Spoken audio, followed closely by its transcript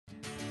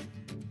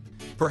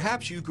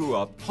Perhaps you grew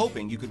up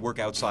hoping you could work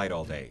outside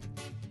all day.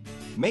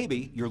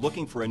 Maybe you're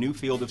looking for a new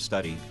field of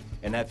study,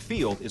 and that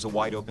field is a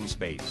wide open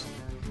space.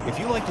 If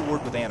you like to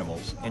work with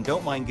animals and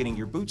don't mind getting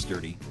your boots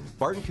dirty,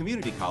 Barton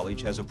Community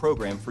College has a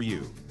program for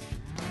you.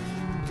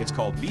 It's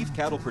called Beef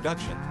Cattle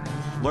Production.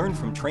 Learn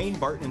from trained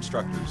Barton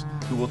instructors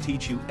who will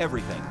teach you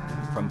everything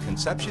from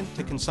conception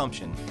to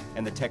consumption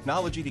and the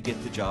technology to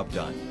get the job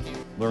done.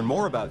 Learn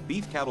more about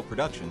beef cattle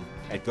production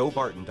at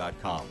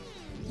gobarton.com.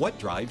 What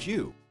drives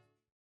you?